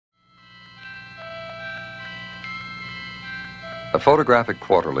A photographic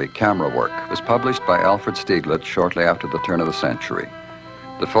quarterly, Camera Work, was published by Alfred Stieglitz shortly after the turn of the century.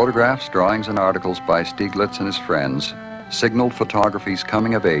 The photographs, drawings, and articles by Stieglitz and his friends signaled photography's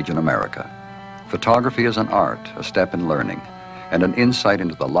coming of age in America. Photography is an art, a step in learning, and an insight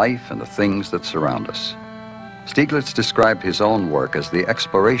into the life and the things that surround us. Stieglitz described his own work as the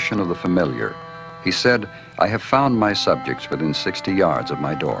exploration of the familiar. He said, "I have found my subjects within 60 yards of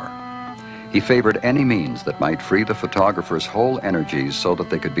my door." He favored any means that might free the photographer's whole energies so that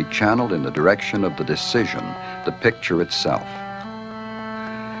they could be channeled in the direction of the decision, the picture itself.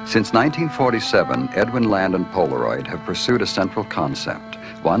 Since 1947, Edwin Land and Polaroid have pursued a central concept,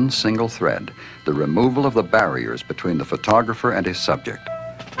 one single thread, the removal of the barriers between the photographer and his subject.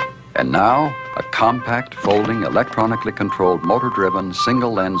 And now, a compact, folding, electronically controlled, motor-driven,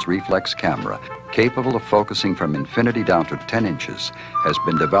 single-lens reflex camera capable of focusing from infinity down to 10 inches has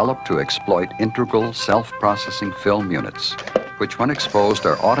been developed to exploit integral, self-processing film units, which when exposed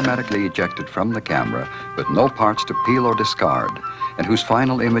are automatically ejected from the camera with no parts to peel or discard, and whose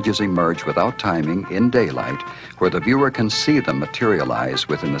final images emerge without timing in daylight, where the viewer can see them materialize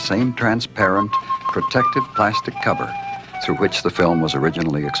within the same transparent, protective plastic cover through which the film was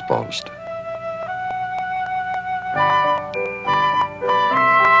originally exposed.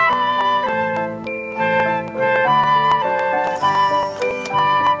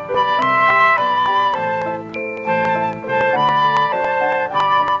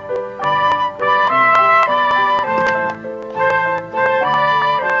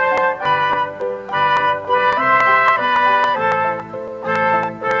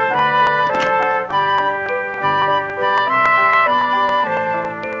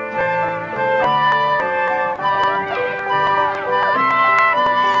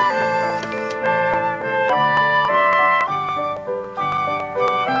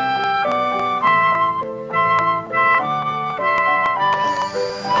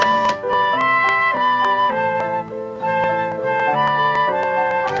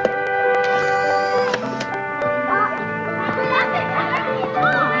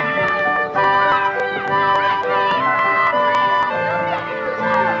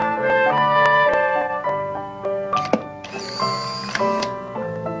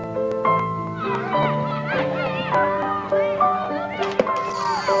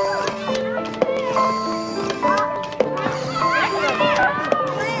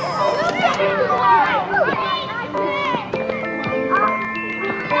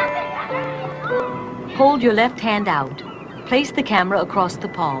 Hold your left hand out. Place the camera across the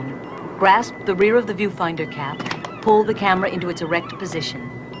palm. Grasp the rear of the viewfinder cap. Pull the camera into its erect position.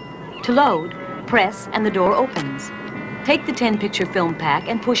 To load, press and the door opens. Take the 10-picture film pack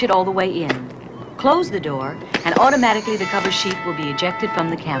and push it all the way in. Close the door and automatically the cover sheet will be ejected from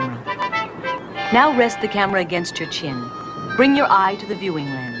the camera. Now rest the camera against your chin. Bring your eye to the viewing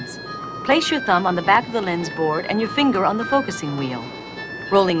lens. Place your thumb on the back of the lens board and your finger on the focusing wheel.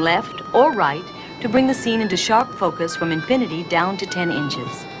 Rolling left or right to bring the scene into sharp focus from infinity down to 10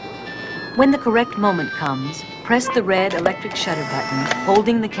 inches. When the correct moment comes, press the red electric shutter button,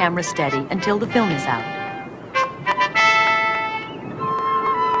 holding the camera steady until the film is out.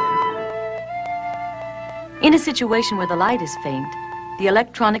 In a situation where the light is faint, the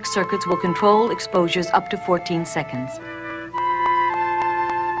electronic circuits will control exposures up to 14 seconds.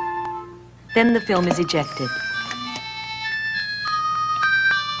 Then the film is ejected.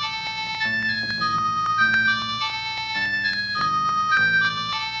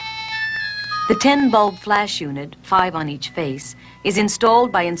 The 10-bulb flash unit, 5 on each face, is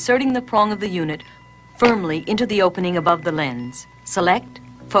installed by inserting the prong of the unit firmly into the opening above the lens. Select,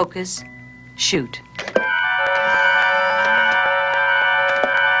 focus, shoot.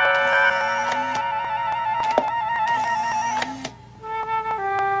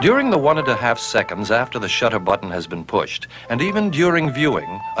 During the 1.5 seconds after the shutter button has been pushed, and even during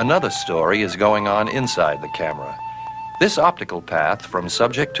viewing, another story is going on inside the camera. This optical path from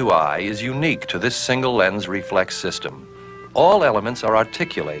subject to eye is unique to this single lens reflex system. All elements are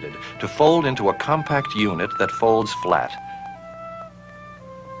articulated to fold into a compact unit that folds flat.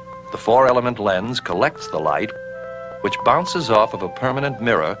 The 4-element lens collects the light, which bounces off of a permanent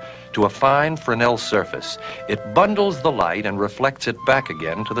mirror to a fine Fresnel surface. It bundles the light and reflects it back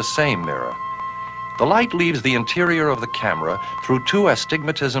again to the same mirror. The light leaves the interior of the camera through 2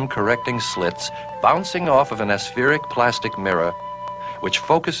 astigmatism-correcting slits bouncing off of an aspheric plastic mirror, which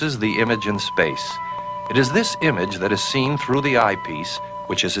focuses the image in space. It is this image that is seen through the eyepiece,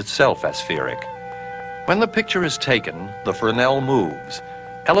 which is itself aspheric. When the picture is taken, the Fresnel moves,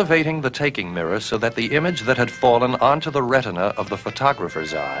 elevating the taking mirror so that the image that had fallen onto the retina of the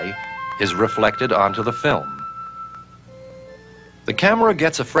photographer's eye is reflected onto the film. The camera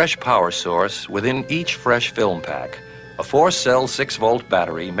gets a fresh power source within each fresh film pack, a 4-cell 6-volt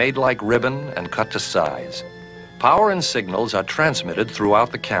battery made like ribbon and cut to size. Power and signals are transmitted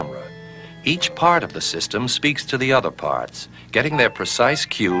throughout the camera. Each part of the system speaks to the other parts, getting their precise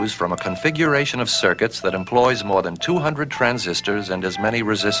cues from a configuration of circuits that employs more than 200 transistors and as many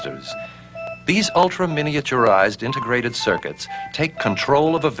resistors. These ultra-miniaturized integrated circuits take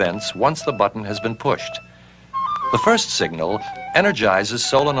control of events once the button has been pushed. The first signal energizes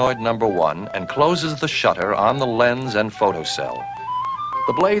solenoid number 1 and closes the shutter on the lens and photocell.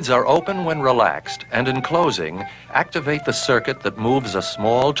 The blades are open when relaxed and in closing activate the circuit that moves a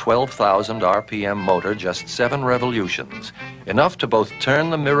small 12,000 RPM motor just 7 revolutions, enough to both turn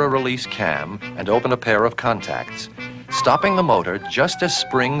the mirror release cam and open a pair of contacts, stopping the motor just as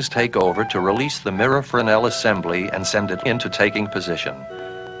springs take over to release the mirror Fresnel assembly and send it into taking position.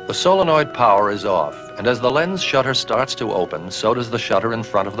 The solenoid power is off, and as the lens shutter starts to open, so does the shutter in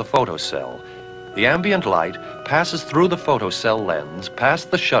front of the photocell. The ambient light passes through the photocell lens, past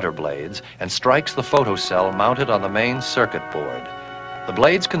the shutter blades, and strikes the photocell mounted on the main circuit board. The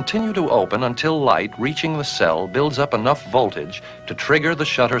blades continue to open until light reaching the cell builds up enough voltage to trigger the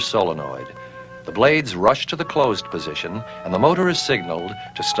shutter solenoid. The blades rush to the closed position, and the motor is signaled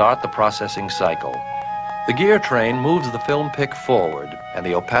to start the processing cycle. The gear train moves the film pick forward, and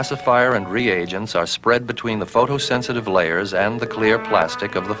the opacifier and reagents are spread between the photosensitive layers and the clear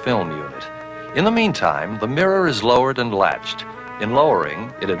plastic of the film unit. In the meantime, the mirror is lowered and latched. In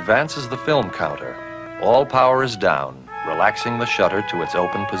lowering, it advances the film counter. All power is down, relaxing the shutter to its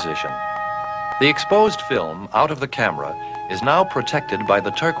open position. The exposed film out of the camera is now protected by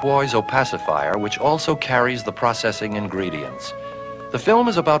the turquoise opacifier, which also carries the processing ingredients. The film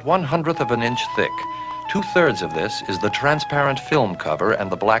is about 1/100 of an inch thick. 2/3 of this is the transparent film cover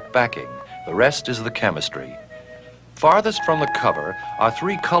and the black backing. The rest is the chemistry. Farthest from the cover are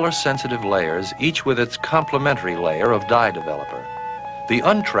 3 color-sensitive layers, each with its complementary layer of dye developer. The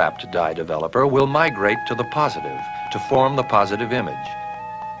untrapped dye developer will migrate to the positive to form the positive image.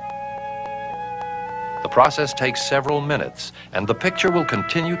 The process takes several minutes, and the picture will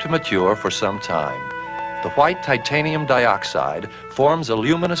continue to mature for some time. The white titanium dioxide forms a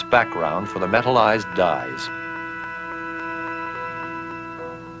luminous background for the metallized dyes.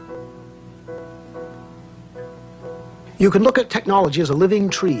 You can look at technology as a living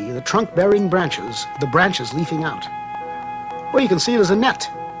tree, the trunk bearing branches, the branches leafing out. Or you can see it as a net,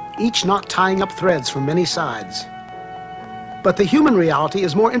 each knot tying up threads from many sides. But the human reality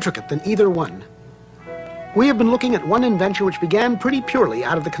is more intricate than either one. We have been looking at one invention which began pretty purely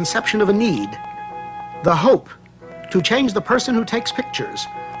out of the conception of a need, the hope to change the person who takes pictures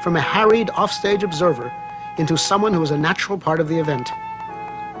from a harried offstage observer into someone who is a natural part of the event.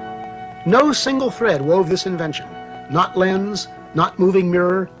 No single thread wove this invention. Not lens, not moving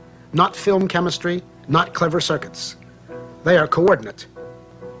mirror, not film chemistry, not clever circuits. They are coordinate,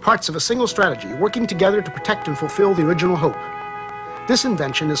 parts of a single strategy working together to protect and fulfill the original hope. This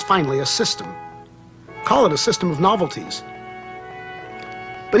invention is finally a system. Call it a system of novelties.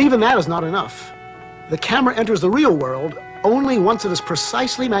 But even that is not enough. The camera enters the real world only once it is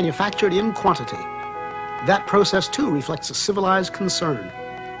precisely manufactured in quantity. That process too reflects a civilized concern.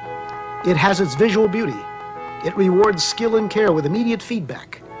 It has its visual beauty. It rewards skill and care with immediate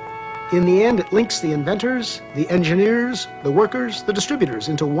feedback. In the end, it links the inventors, the engineers, the workers, the distributors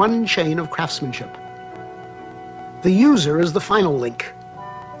into one chain of craftsmanship. The user is the final link.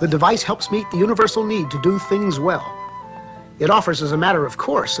 The device helps meet the universal need to do things well. It offers, as a matter of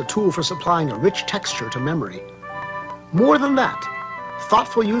course, a tool for supplying a rich texture to memory. More than that,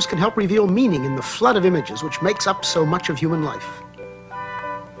 thoughtful use can help reveal meaning in the flood of images which makes up so much of human life.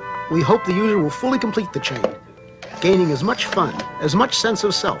 We hope the user will fully complete the chain, gaining as much fun, as much sense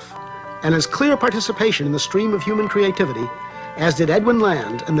of self, and as clear participation in the stream of human creativity as did Edwin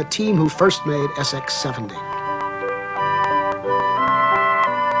Land and the team who first made SX-70.